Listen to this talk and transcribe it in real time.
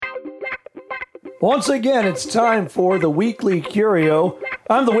Once again, it's time for the weekly Curio.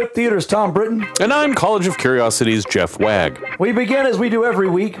 I'm the WIP Theater's Tom Britton. And I'm College of Curiosity's Jeff Wagg. We begin, as we do every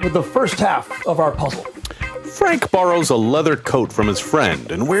week, with the first half of our puzzle. Frank borrows a leather coat from his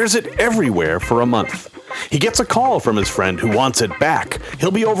friend and wears it everywhere for a month. He gets a call from his friend who wants it back.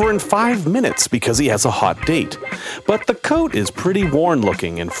 He'll be over in 5 minutes because he has a hot date. But the coat is pretty worn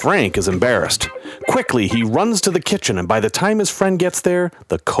looking and Frank is embarrassed. Quickly, he runs to the kitchen and by the time his friend gets there,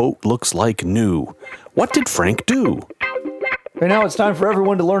 the coat looks like new. What did Frank do? And now it's time for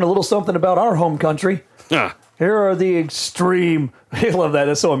everyone to learn a little something about our home country. Here are the extreme, I love that,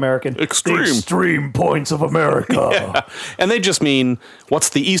 it's so American. The extreme points of America. Yeah. And they just mean, what's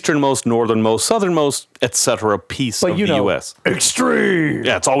the easternmost, northernmost, southernmost, etc. piece of the U.S. Extreme.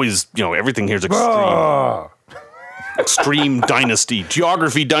 Yeah, it's always, everything here's extreme. Extreme dynasty,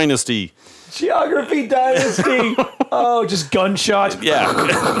 geography dynasty. Geography dynasty. Oh, just gunshot. Yeah.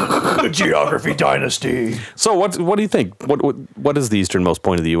 The geography dynasty. So what do you think? What is the easternmost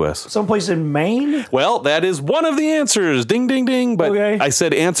point of the U.S.? Someplace in Maine? Well, that is one of the answers. Ding, ding, ding. But okay. I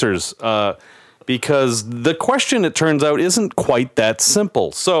said answers because the question, it turns out, isn't quite that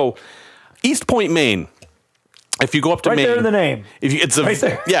simple. So East Point, Maine. If you go up to Maine, right there in the name. Right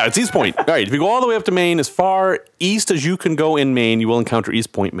there. Yeah, it's East Point. All right, if you go all the way up to Maine, as far east as you can go in Maine, you will encounter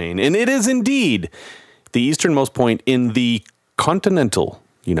East Point, Maine. And it is indeed the easternmost point in the continental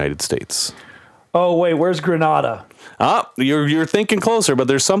United States. Oh, wait, where's Grenada? You're thinking closer, but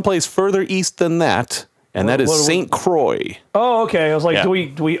there's someplace further east than that, and that is St. Croix. Oh, okay. I was like, yeah.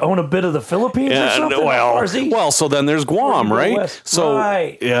 Do we own a bit of the Philippines or something? Well, so then there's Guam, right? West. So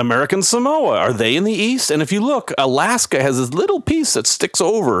right. American Samoa, are they in the east? And if you look, Alaska has this little piece that sticks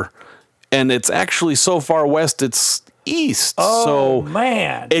over, and it's actually so far west, it's east. Oh, so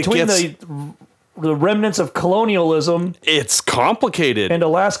man. Between the remnants of colonialism. It's complicated. And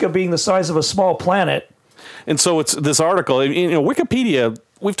Alaska being the size of a small planet. And so it's this article, Wikipedia,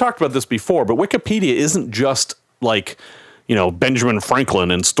 we've talked about this before, but Wikipedia isn't just like, Benjamin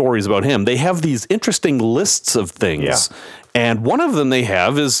Franklin and stories about him. They have these interesting lists of things. Yeah. And one of them they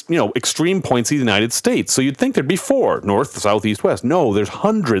have is, extreme points of the United States. So you'd think there'd be 4, north, south, east, west. No, there's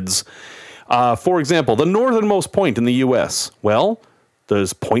hundreds. For example, the northernmost point in the U.S., well,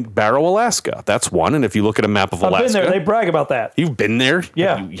 there's Point Barrow, Alaska. That's one. And if you look at a map of Alaska. I've been there. They brag about that. You've been there?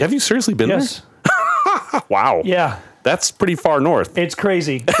 Yeah. Have you seriously been there? Yes. Wow. Yeah. That's pretty far north. It's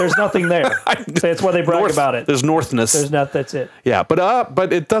crazy. There's nothing there. That's why they brag about it. There's northness. That's it. Yeah,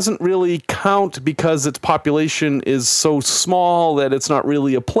 but it doesn't really count because its population is so small that it's not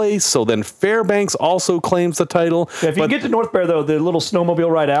really a place. So then Fairbanks also claims the title. Yeah, if you get to North Bear, though, the little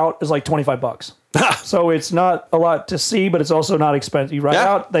snowmobile ride out is like $25. So it's not a lot to see, but it's also not expensive. You ride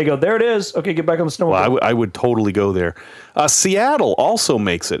out, they go, there it is. Okay, get back on the snowmobile. Well, I would totally go there. Seattle also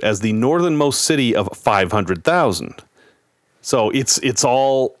makes it as the northernmost city of 500,000. So it's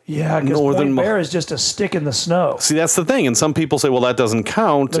all because Point Bear is just a stick in the snow. See, that's the thing. And some people say, well, that doesn't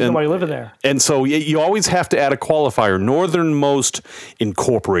count. There's nobody living there. And so you always have to add a qualifier. Northernmost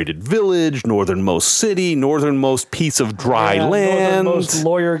incorporated village, northernmost city, northernmost piece of dry land. Northernmost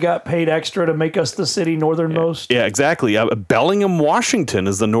lawyer got paid extra to make us the city northernmost. Yeah, exactly. Bellingham, Washington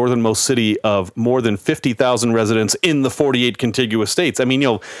is the northernmost city of more than 50,000 residents in the 48 contiguous states. I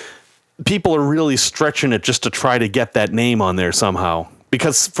mean, people are really stretching it just to try to get that name on there somehow.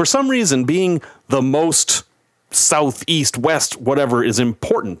 Because for some reason, being the most south, east, west, whatever is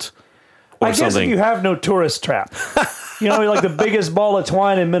important. I guess if you have no tourist trap, like the biggest ball of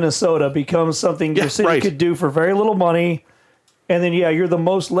twine in Minnesota becomes something your city could do for very little money. And then, you're the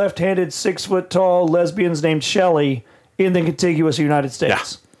most left-handed, 6-foot-tall lesbians named Shelley in the contiguous United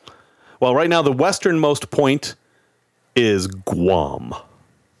States. Yeah. Well, right now, the westernmost point is Guam.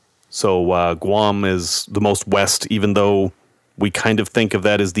 So Guam is the most west, even though we kind of think of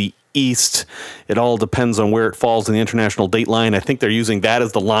that as the east. It all depends on where it falls in the international date line. I think they're using that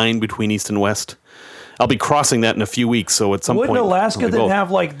as the line between east and west. I'll be crossing that in a few weeks, so at some point... Wouldn't Alaska then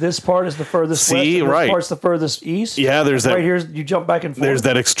have, this part is the furthest west and this part's the furthest east? Yeah, there's that... Right here, you jump back and forth. There's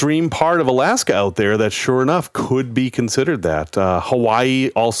that extreme part of Alaska out there that, sure enough, could be considered that. Hawaii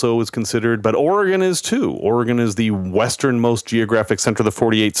also is considered, but Oregon is too. Oregon is the westernmost geographic center of the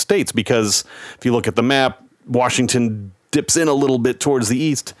 48 states, because if you look at the map, Washington dips in a little bit towards the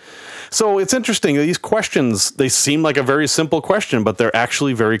east. So it's interesting. These questions, they seem like a very simple question, but they're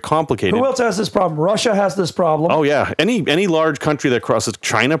actually very complicated. Who else has this problem? Russia has this problem. Oh, yeah. Any large country that crosses,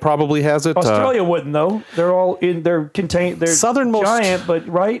 China probably has it. Australia wouldn't, though. They're all in, they're contained, they're southernmost, giant, but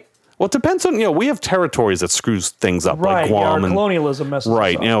right? Well, it depends on, we have territories that screws things up, right, like Guam. Our colonialism messes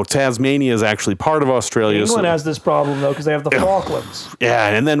us up. Tasmania is actually part of Australia. England has this problem, though, because they have the Falklands. Yeah,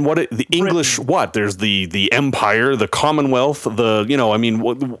 and then the English, there's the Empire, the Commonwealth,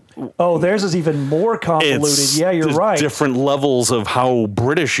 theirs is even more convoluted. Yeah, you're right. Different levels of how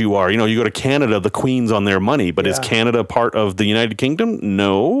British you are. You go to Canada, the Queen's on their money, but is Canada part of the United Kingdom?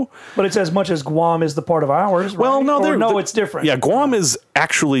 No. But it's as much as Guam is the part of ours, right? Well, no, it's different. Yeah, Guam is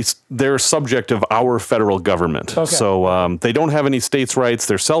actually, they're subject of our federal government. Okay. So they don't have any states' rights.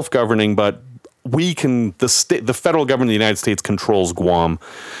 They're self-governing, but the federal government of the United States controls Guam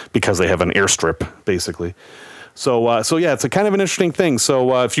because they have an airstrip, basically. So it's a kind of an interesting thing.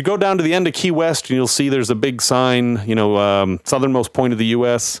 So if you go down to the end of Key West, you'll see there's a big sign, southernmost point of the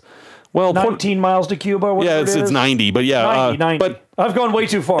U.S. Well, 19 miles to Cuba. It's 90, but yeah, 90. But I've gone way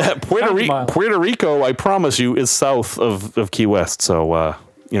too far. Puerto Rico, I promise you, is south of Key West. So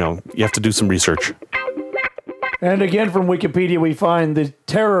you have to do some research. And again, from Wikipedia, we find the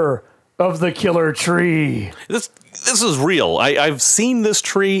terror of the killer tree. This is real. I've seen this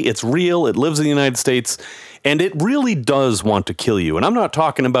tree. It's real. It lives in the United States. And it really does want to kill you. And I'm not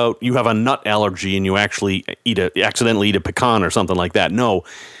talking about you have a nut allergy and you actually accidentally eat a pecan or something like that. No.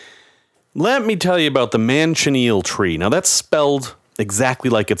 Let me tell you about the manchineel tree. Now, that's spelled exactly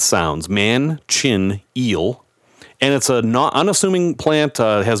like it sounds. Man-chin-eel. And it's a unassuming plant.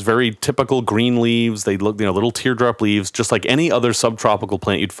 It has very typical green leaves. They look, little teardrop leaves, just like any other subtropical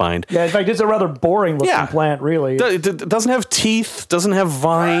plant you'd find. Yeah, in fact, it's a rather boring looking plant, really. It doesn't have teeth, doesn't have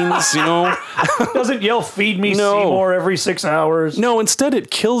vines, Doesn't yell, feed me Seymour every 6 hours. No, instead it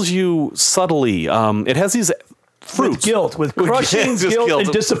kills you subtly. It has these fruits. With crushing guilt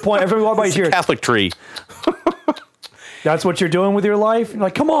and disappointment. Everyone by here. Catholic tree. That's what you're doing with your life? You're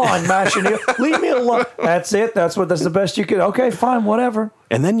like, come on, Manchineel, leave me alone. That's it. That's the best you could. Okay, fine, whatever.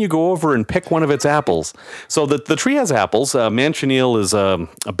 And then you go over and pick one of its apples. So the tree has apples. Manchineel is a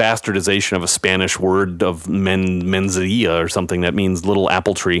bastardization of a Spanish word of menzilla or something that means little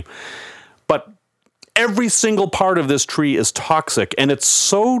apple tree. But every single part of this tree is toxic, and it's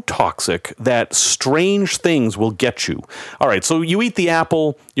so toxic that strange things will get you. All right, so you eat the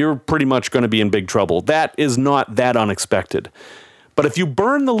apple, you're pretty much going to be in big trouble. That is not that unexpected. But if you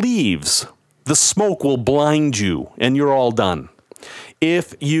burn the leaves, the smoke will blind you, and you're all done.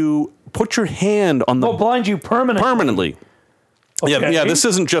 If you put your hand on the... Will blind you permanently? Permanently. Okay. Yeah, this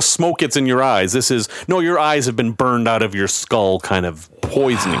isn't just smoke gets in your eyes. This is, your eyes have been burned out of your skull kind of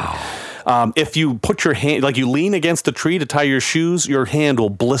poisoning. Wow. If you put your hand, like you lean against the tree to tie your shoes, your hand will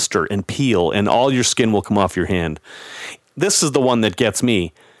blister and peel and all your skin will come off your hand. This is the one that gets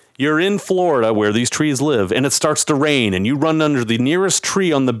me. You're in Florida where these trees live and it starts to rain and you run under the nearest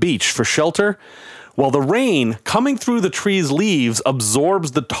tree on the beach for shelter. Well, the rain coming through the tree's leaves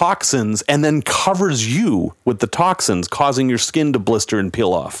absorbs the toxins and then covers you with the toxins, causing your skin to blister and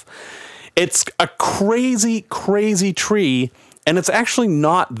peel off. It's a crazy, crazy tree. And it's actually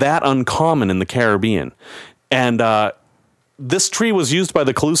not that uncommon in the Caribbean. And this tree was used by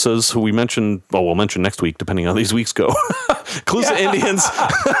the Calusas, who we mentioned, we'll mention next week, depending on how these weeks go. Calusa Indians.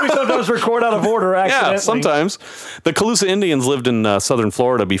 We sometimes record out of order, accidentally. Yeah, sometimes. The Calusa Indians lived in southern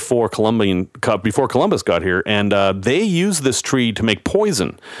Florida before Columbus got here, and they used this tree to make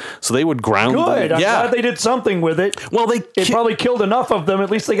poison. So they would ground Good. I'm glad they did something with it. Well, it probably killed enough of them.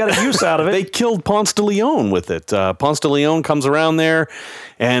 At least they got a use out of it. They killed Ponce de Leon with it. Ponce de Leon comes around there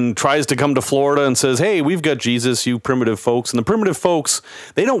and tries to come to Florida and says, hey, we've got Jesus, you primitive folks. And the primitive folks,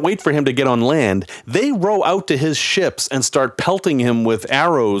 they don't wait for him to get on land. They row out to his ships and start pelting him with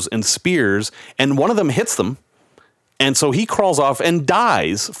arrows and spears, and one of them hits them. And so he crawls off and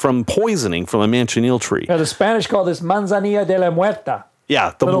dies from poisoning from a manchineel tree. Yeah, the Spanish call this manzanilla de la muerta.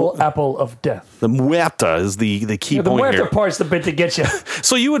 Yeah, the little apple of death. The muerta is the key point here. The muerta part's the bit that gets you.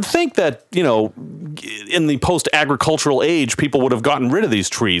 So you would think that, in the post-agricultural age, people would have gotten rid of these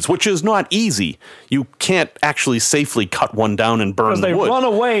trees, which is not easy. You can't actually safely cut one down and burn the wood. Because they run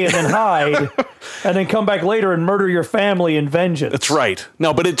away and then hide, and then come back later and murder your family in vengeance. That's right.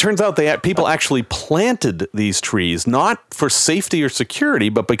 No, but it turns out people actually planted these trees, not for safety or security,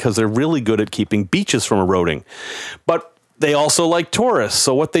 but because they're really good at keeping beaches from eroding. But they also like tourists.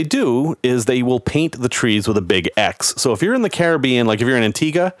 So what they do is they will paint the trees with a big X. So if you're in the Caribbean, like if you're in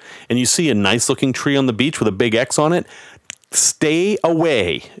Antigua and you see a nice looking tree on the beach with a big X on it, stay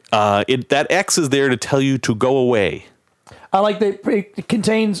away. That X is there to tell you to go away. I like that it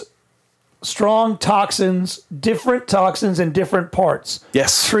contains strong toxins, different toxins in different parts.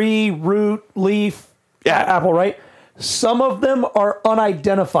 Yes. Tree, root, leaf, apple, right? Some of them are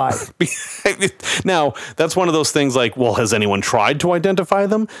unidentified. Now, that's one of those things like, well, has anyone tried to identify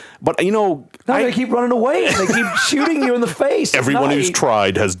them? But, they keep running away. They keep shooting you in the face. Everyone who's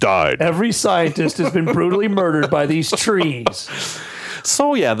tried has died. Every scientist has been brutally murdered by these trees.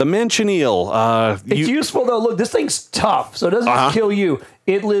 So, yeah, the manchineel. It's useful, though. Look, this thing's tough, so it doesn't kill you.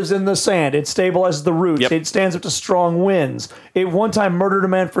 It lives in the sand. It stabilizes the roots. Yep. It stands up to strong winds. It one time murdered a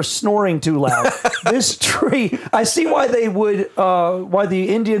man for snoring too loud. This tree, I see why they would, why the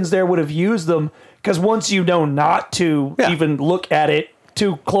Indians there would have used them, because once you know not to even look at it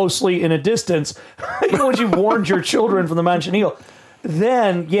too closely in a distance, once you've warned your children from the manchineel,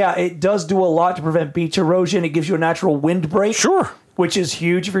 then, it does do a lot to prevent beach erosion. It gives you a natural windbreak. Sure. Which is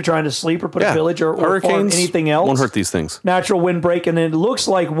huge if you're trying to sleep or put a village or farm anything else. Won't hurt these things. Natural windbreak. And it looks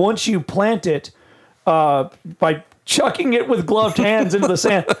like once you plant it, by chucking it with gloved hands into the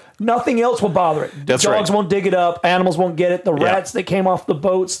sand, nothing else will bother it. That's Dogs won't dig it up. Animals won't get it. The rats that came off the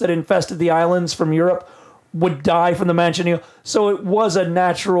boats that infested the islands from Europe would die from the manchineel. So it was a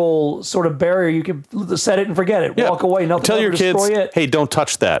natural sort of barrier. You could set it and forget it. Walk away. Nothing Tell will your destroy kids, it. hey, don't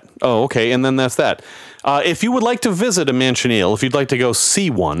touch that. Oh, okay. And then that's that. If you would like to visit a manchineel, if you'd like to go see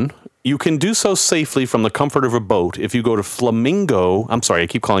one, you can do so safely from the comfort of a boat if you go to Flamingo. I'm sorry, I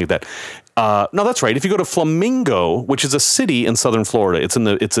keep calling it that. No, that's right. If you go to Flamingo, which is a city in southern Florida, it's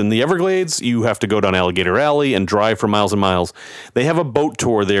in the Everglades. You have to go down Alligator Alley and drive for miles and miles. They have a boat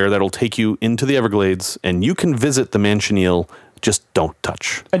tour there that'll take you into the Everglades, and you can visit the manchineel. Just don't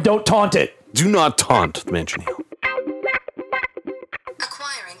touch. And don't taunt it. Do not taunt the manchineel.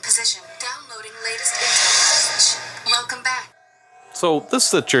 Acquiring position. Downloading latest intel message. Welcome back. So this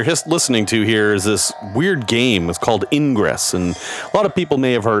that you're listening to here is this weird game. It's called Ingress, and a lot of people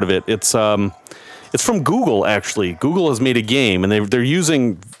may have heard of it. It's from Google, actually. Google has made a game, and they're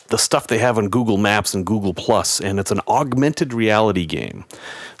using the stuff they have on Google Maps and Google Plus, and it's an augmented reality game.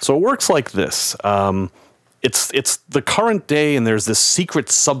 So it works like this. It's the current day, and there's this secret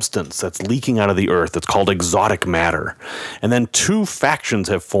substance that's leaking out of the earth. It's called exotic matter. And then two factions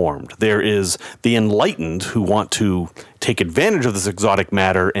have formed. There is the enlightened who want to take advantage of this exotic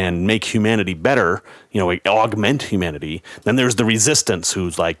matter and make humanity better, augment humanity. Then there's the resistance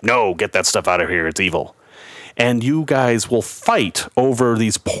who's like, no, get that stuff out of here. It's evil. And you guys will fight over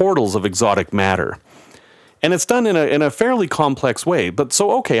these portals of exotic matter. And it's done in a fairly complex way. But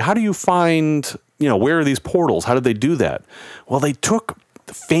so, okay, how do you find, where are these portals? How did they do that? Well, they took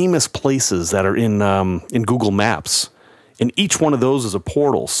famous places that are in Google Maps, and each one of those is a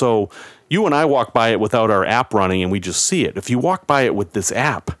portal. So you and I walk by it without our app running, and we just see it. If you walk by it with this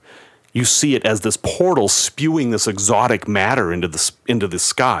app, you see it as this portal spewing this exotic matter into the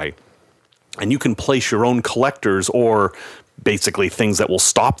sky. And you can place your own collectors or basically things that will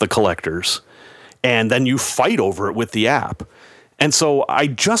stop the collectors. And then you fight over it with the app. And so I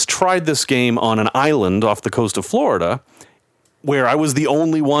just tried this game on an island off the coast of Florida where I was the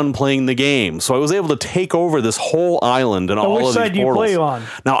only one playing the game. So I was able to take over this whole island and all of these portals. Which side do you play on?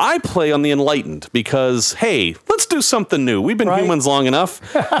 Now, I play on the enlightened because, hey, let's do something new. We've been humans long enough.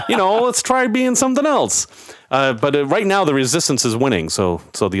 Let's try being something else. But right now, the resistance is winning. So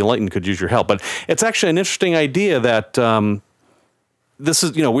the enlightened could use your help. But it's actually an interesting idea that... this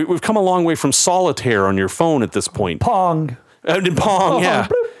is, we've come a long way from solitaire on your phone at this point. Pong, yeah.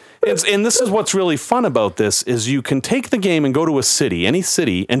 And this is what's really fun about this is you can take the game and go to a city, any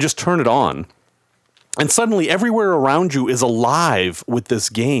city, and just turn it on. And suddenly everywhere around you is alive with this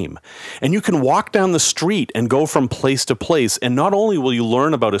game. And you can walk down the street and go from place to place. And not only will you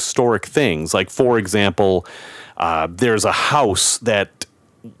learn about historic things, like, for example, there's a house that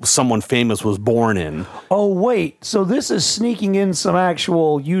someone famous was born in. Oh, wait. So this is sneaking in some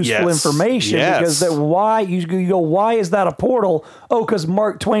actual useful information. Because why is that a portal? Oh, because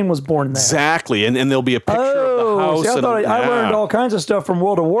Mark Twain was born there. Exactly. And there'll be a picture of the house. See, I learned all kinds of stuff from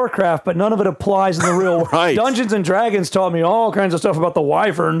World of Warcraft, but none of it applies in the real world. Right. Dungeons and Dragons taught me all kinds of stuff about the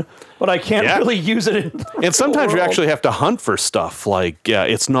Wyvern, but I can't really use it in the And sometimes world. You actually have to hunt for stuff.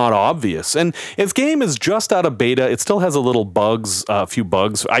 It's not obvious. And its game is just out of beta. It still has a few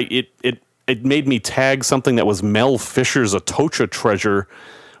bugs. It made me tag something that was Mel Fisher's Atocha treasure,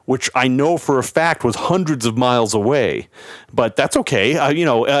 which I know for a fact was hundreds of miles away. But that's okay.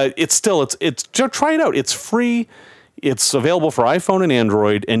 It's try it out. It's free. It's available for iPhone and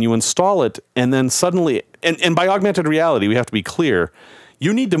Android, and you install it, and then suddenly, and by augmented reality, we have to be clear,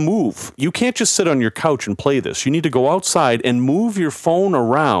 you need to move. You can't just sit on your couch and play this. You need to go outside and move your phone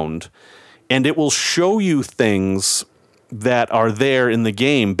around, and it will show you things that are there in the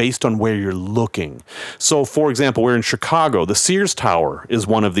game based on where you're looking. So, for example, we're in Chicago. The Sears Tower is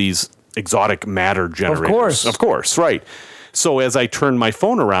one of these exotic matter generators. Of course, right. So as I turned my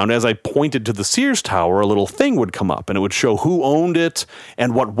phone around, as I pointed to the Sears Tower, a little thing would come up, and it would show who owned it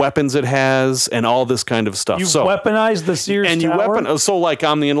and what weapons it has and all this kind of stuff. You weaponized the Sears Tower? So like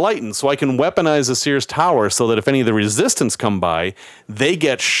I'm the Enlightened, so I can weaponize the Sears Tower so that if any of the resistance come by, they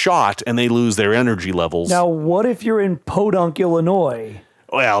get shot and they lose their energy levels. Now, what if you're in Podunk, Illinois?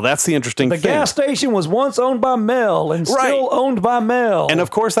 Well, that's the interesting thing. The gas station was once owned by Mel and still owned by Mel. And of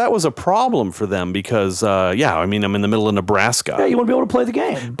course, that was a problem for them because, I'm in the middle of Nebraska. Yeah, you want to be able to play the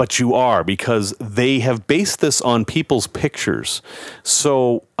game. But you are, because they have based this on people's pictures.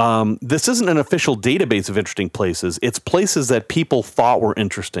 So this isn't an official database of interesting places. It's places that people thought were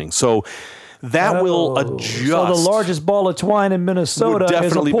interesting. So that will adjust. So the largest ball of twine in Minnesota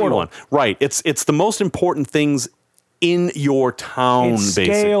definitely is a portal. be one. Right. It's the most important things in your town,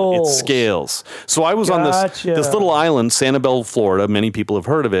 basically. It scales. So I was on this little island, Sanibel, Florida. Many people have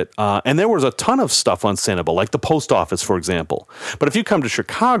heard of it. And there was a ton of stuff on Sanibel, like the post office, for example. But if you come to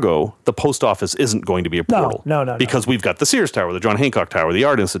Chicago, the post office isn't going to be a portal. No. Because we've got the Sears Tower, the John Hancock Tower, the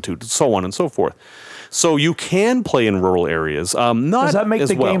Art Institute, so on and so forth. So you can play in rural areas. Does that make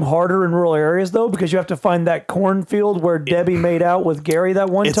the game harder in rural areas, though? Because you have to find that cornfield where Debbie made out with Gary that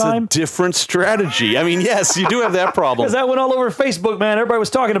one time? It's a different strategy. I mean, yes, you do have that problem. Because that went all over Facebook, man. Everybody was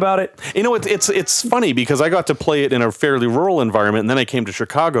talking about it. You know, it's funny because I got to play it in a fairly rural environment, and then I came to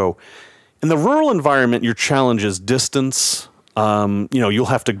Chicago. In the rural environment, your challenge is distance. You'll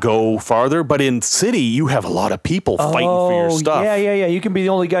have to go farther, but in city, you have a lot of people fighting for your stuff. Yeah. You can be the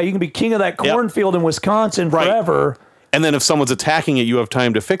only guy. You can be king of that cornfield in Wisconsin forever. And then if someone's attacking it, you have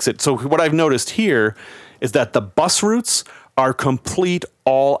time to fix it. So what I've noticed here is that the bus routes are complete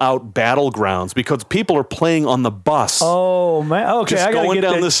all-out battlegrounds because people are playing on the bus. Oh, man. Okay, just I got to get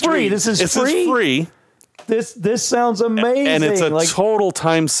down the street. Free. This is free? This sounds amazing. And it's a total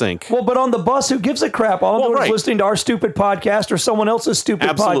time sink. Well, but on the bus, who gives a crap? All I'm doing is listening to our stupid podcast or someone else's stupid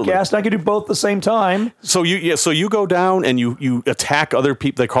podcast. I could do both at the same time. So you go down and you attack other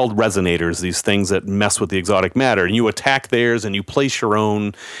people. They're called resonators, these things that mess with the exotic matter. And you attack theirs and you place your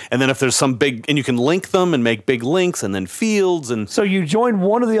own. And then if there's some big, and you can link them and make big links and then fields. And so you join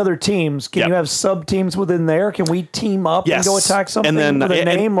one of the other teams. Can you have sub-teams within there? Can we team up and go attack something with a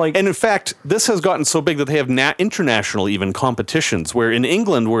name? And in fact, this has gotten so big that they have international even competitions where in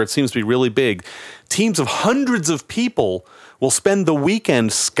England, where it seems to be really big, teams of hundreds of people will spend the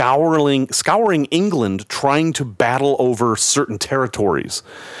weekend scouring England trying to battle over certain territories.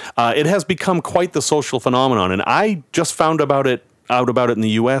 It has become quite the social phenomenon, and I just found out about it in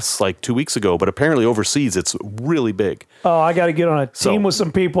the U.S. like 2 weeks ago, but apparently overseas it's really big. Oh, I got to get on a team with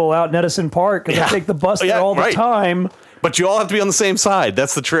some people out in Edison Park because I take the bus there all the time. But you all have to be on the same side.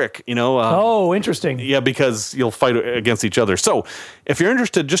 That's the trick, you know. Interesting. Yeah, because you'll fight against each other. So if you're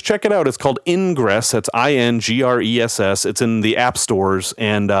interested, just check it out. It's called Ingress. That's Ingress. It's in the app stores,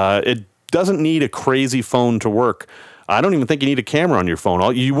 and it doesn't need a crazy phone to work. I don't even think you need a camera on your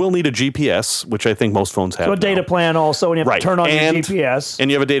phone. You will need a GPS, which I think most phones have. So a data plan also, and you have to turn on your GPS.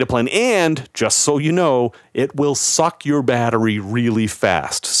 And you have a data plan. And just so you know, it will suck your battery really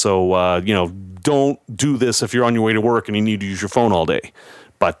fast. So, don't do this if you're on your way to work and you need to use your phone all day.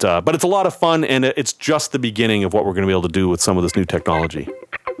 But it's a lot of fun, and it's just the beginning of what we're going to be able to do with some of this new technology.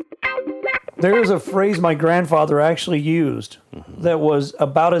 There's a phrase my grandfather actually used that was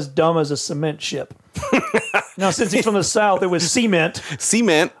about as dumb as a cement ship. Now, since he's from the South, it was cement.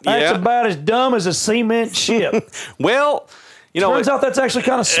 Cement, That's about as dumb as a cement ship. Well, turns out that's actually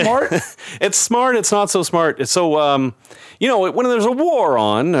kind of smart. It's smart. It's not so smart. So, when there's a war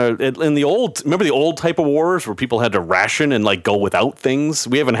on, remember the old type of wars where people had to ration and go without things?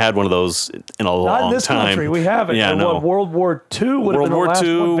 We haven't had one of those in a long time. Not in this country. We haven't. Yeah, no. World War II would have been the last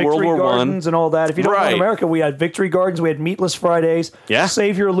one. Victory World War Gardens and all that. If you don't know in America, we had Victory Gardens. We had Meatless Fridays. Yeah.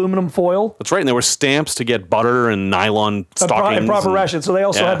 Save your aluminum foil. That's right. And there were stamps to get butter and nylon stockings. And proper rations. So they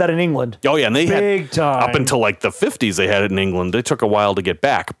also had that in England. Oh, yeah. And they Big time. Up until the 50s, they had it in England. It took a while to get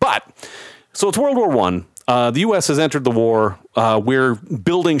back. So it's World War I. The U.S. has entered the war. We're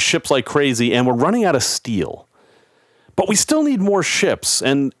building ships like crazy, and we're running out of steel. But we still need more ships,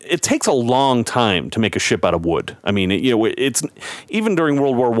 and it takes a long time to make a ship out of wood. I mean, it's even during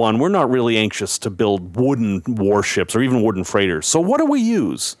World War I, we're not really anxious to build wooden warships or even wooden freighters. So what do we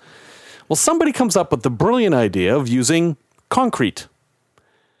use? Well, somebody comes up with the brilliant idea of using concrete.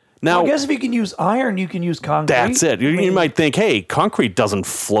 Now, I guess if you can use iron, you can use concrete. That's it. You might think, hey, concrete doesn't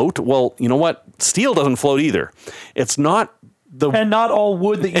float. Well, you know what? Steel doesn't float either. It's not and not all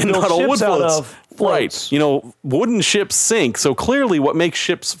wood that you build ships out of floats. Right. Wooden ships sink. So clearly what makes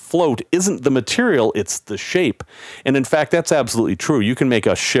ships float isn't the material, it's the shape. And in fact, that's absolutely true. You can make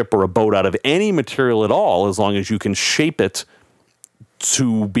a ship or a boat out of any material at all as long as you can shape it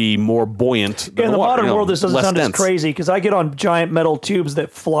to be more buoyant than in the water, modern world, this doesn't sound dense. as crazy because I get on giant metal tubes that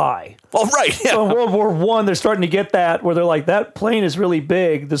fly. Oh, right. Yeah. So in World War I, they're starting to get that where they're like, that plane is really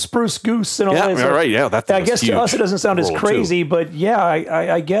big. The spruce goose and all that. Yeah, right. Yeah, I guess to us it doesn't sound as crazy, but yeah,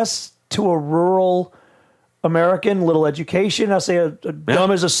 I guess to a rural American, little education, I say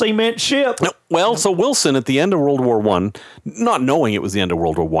dumb as a cement ship. No, well, so Wilson, at the end of World War I, not knowing it was the end of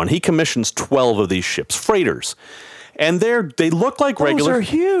World War I, he commissions 12 of these ships, freighters. And they look like regular. Those are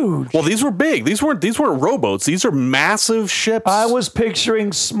huge. Well, these were big. These weren't rowboats. These are massive ships. I was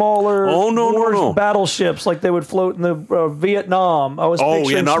picturing smaller battleships like they would float in the Vietnam. I was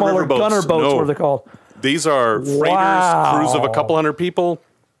picturing smaller gunner boats, what are they called? These are freighters, crews of a couple hundred people.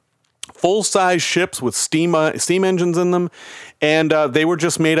 Full-size ships with steam engines in them, and they were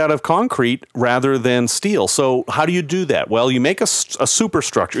just made out of concrete rather than steel. So how do you do that? Well, you make a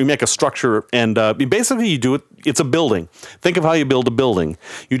superstructure. You make a structure, and basically you do it. It's a building. Think of how you build a building.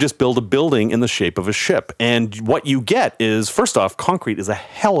 You just build a building in the shape of a ship, and what you get is, first off, concrete is a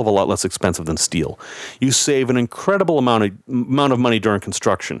hell of a lot less expensive than steel. You save an incredible amount of money during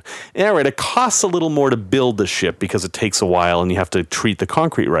construction. All right, it costs a little more to build the ship because it takes a while, and you have to treat the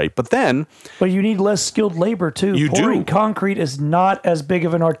concrete right. But you need less skilled labor too. Pouring concrete is not as big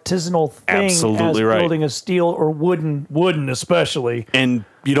of an artisanal thing as building a steel or wooden especially. And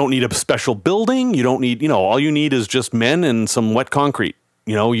you don't need a special building. You don't need, all you need is just men and some wet concrete.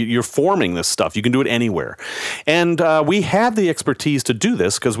 You're forming this stuff. You can do it anywhere. And we had the expertise to do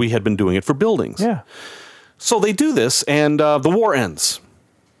this because we had been doing it for buildings. Yeah. So they do this, and the war ends.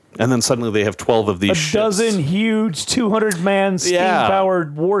 And then suddenly they have 12 of these ships. A dozen huge 200-man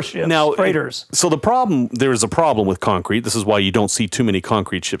steam-powered warships, freighters. So there is a problem with concrete. This is why you don't see too many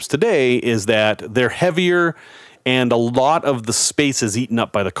concrete ships today, is that they're heavier and a lot of the space is eaten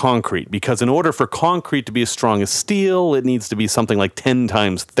up by the concrete. Because in order for concrete to be as strong as steel, it needs to be something like 10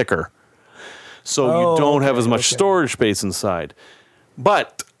 times thicker. So you don't have as much storage space inside.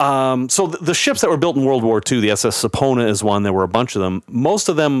 But, so the ships that were built in World War II, the SS Sapona is one, there were a bunch of them. Most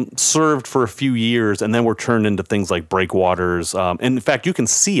of them served for a few years and then were turned into things like breakwaters. And in fact, you can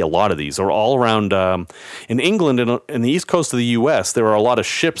see a lot of these, or all around, in England and in the east coast of the U.S., there are a lot of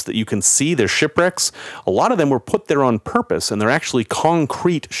ships that you can see, they're shipwrecks. A lot of them were put there on purpose, and they're actually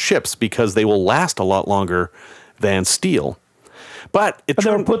concrete ships because they will last a lot longer than steel. But they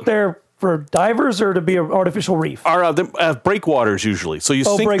were put there for divers or to be an artificial reef? Breakwaters usually. So you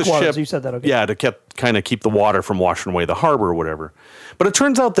sink the ship. You said that, okay. Yeah, to kind of keep the water from washing away the harbor or whatever. But it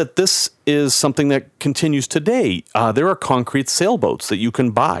turns out that this is something that continues today. There are concrete sailboats that you can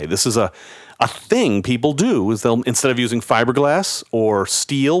buy. This is a thing people do, is they'll, instead of using fiberglass or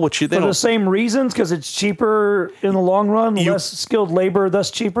steel, which for the same reasons, because it's cheaper in the long run, less skilled labor,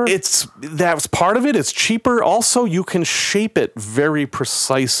 thus cheaper? That's part of it. It's cheaper. Also, you can shape it very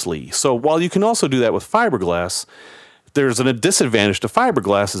precisely. So while you can also do that with fiberglass, there's a disadvantage to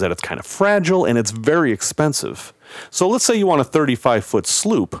fiberglass is that it's kind of fragile and it's very expensive. So let's say you want a 35-foot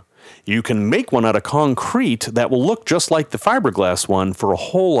sloop. You can make one out of concrete that will look just like the fiberglass one for a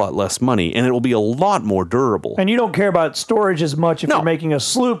whole lot less money, and it will be a lot more durable. And you don't care about storage as much if you're making a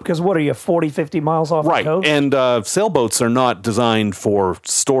sloop, because what are you, 40, 50 miles off the coast? And sailboats are not designed for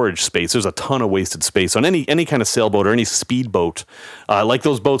storage space. There's a ton of wasted space on any kind of sailboat or any speedboat, like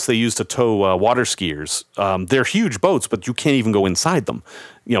those boats they use to tow water skiers. They're huge boats, but you can't even go inside them.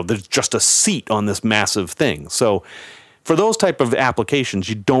 There's just a seat on this massive thing. So for those type of applications,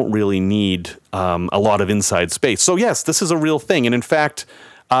 you don't really need a lot of inside space. So yes, this is a real thing. And in fact,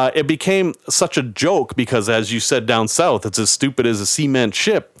 it became such a joke because, as you said down south, it's as stupid as a cement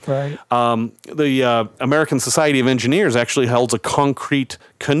ship. Right. The American Society of Engineers actually holds a concrete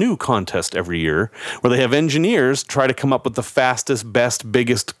canoe contest every year where they have engineers try to come up with the fastest, best,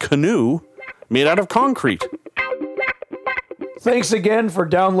 biggest canoe made out of concrete. Thanks again for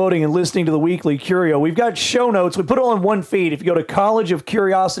downloading and listening to the weekly Curio. We've got show notes. We put it on one feed. If you go to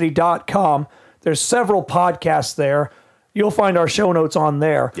collegeofcuriosity.com, there's several podcasts there. You'll find our show notes on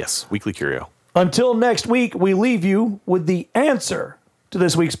there. Yes, weekly Curio. Until next week, we leave you with the answer to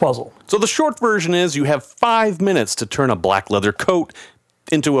this week's puzzle. So the short version is you have 5 minutes to turn a black leather coat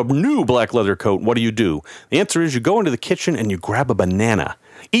into a new black leather coat. What do? The answer is you go into the kitchen and you grab a banana.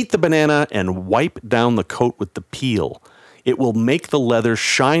 Eat the banana and wipe down the coat with the peel. It will make the leather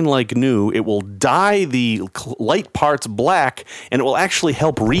shine like new. It will dye the light parts black, and it will actually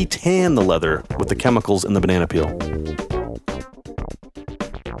help re-tan the leather with the chemicals in the banana peel.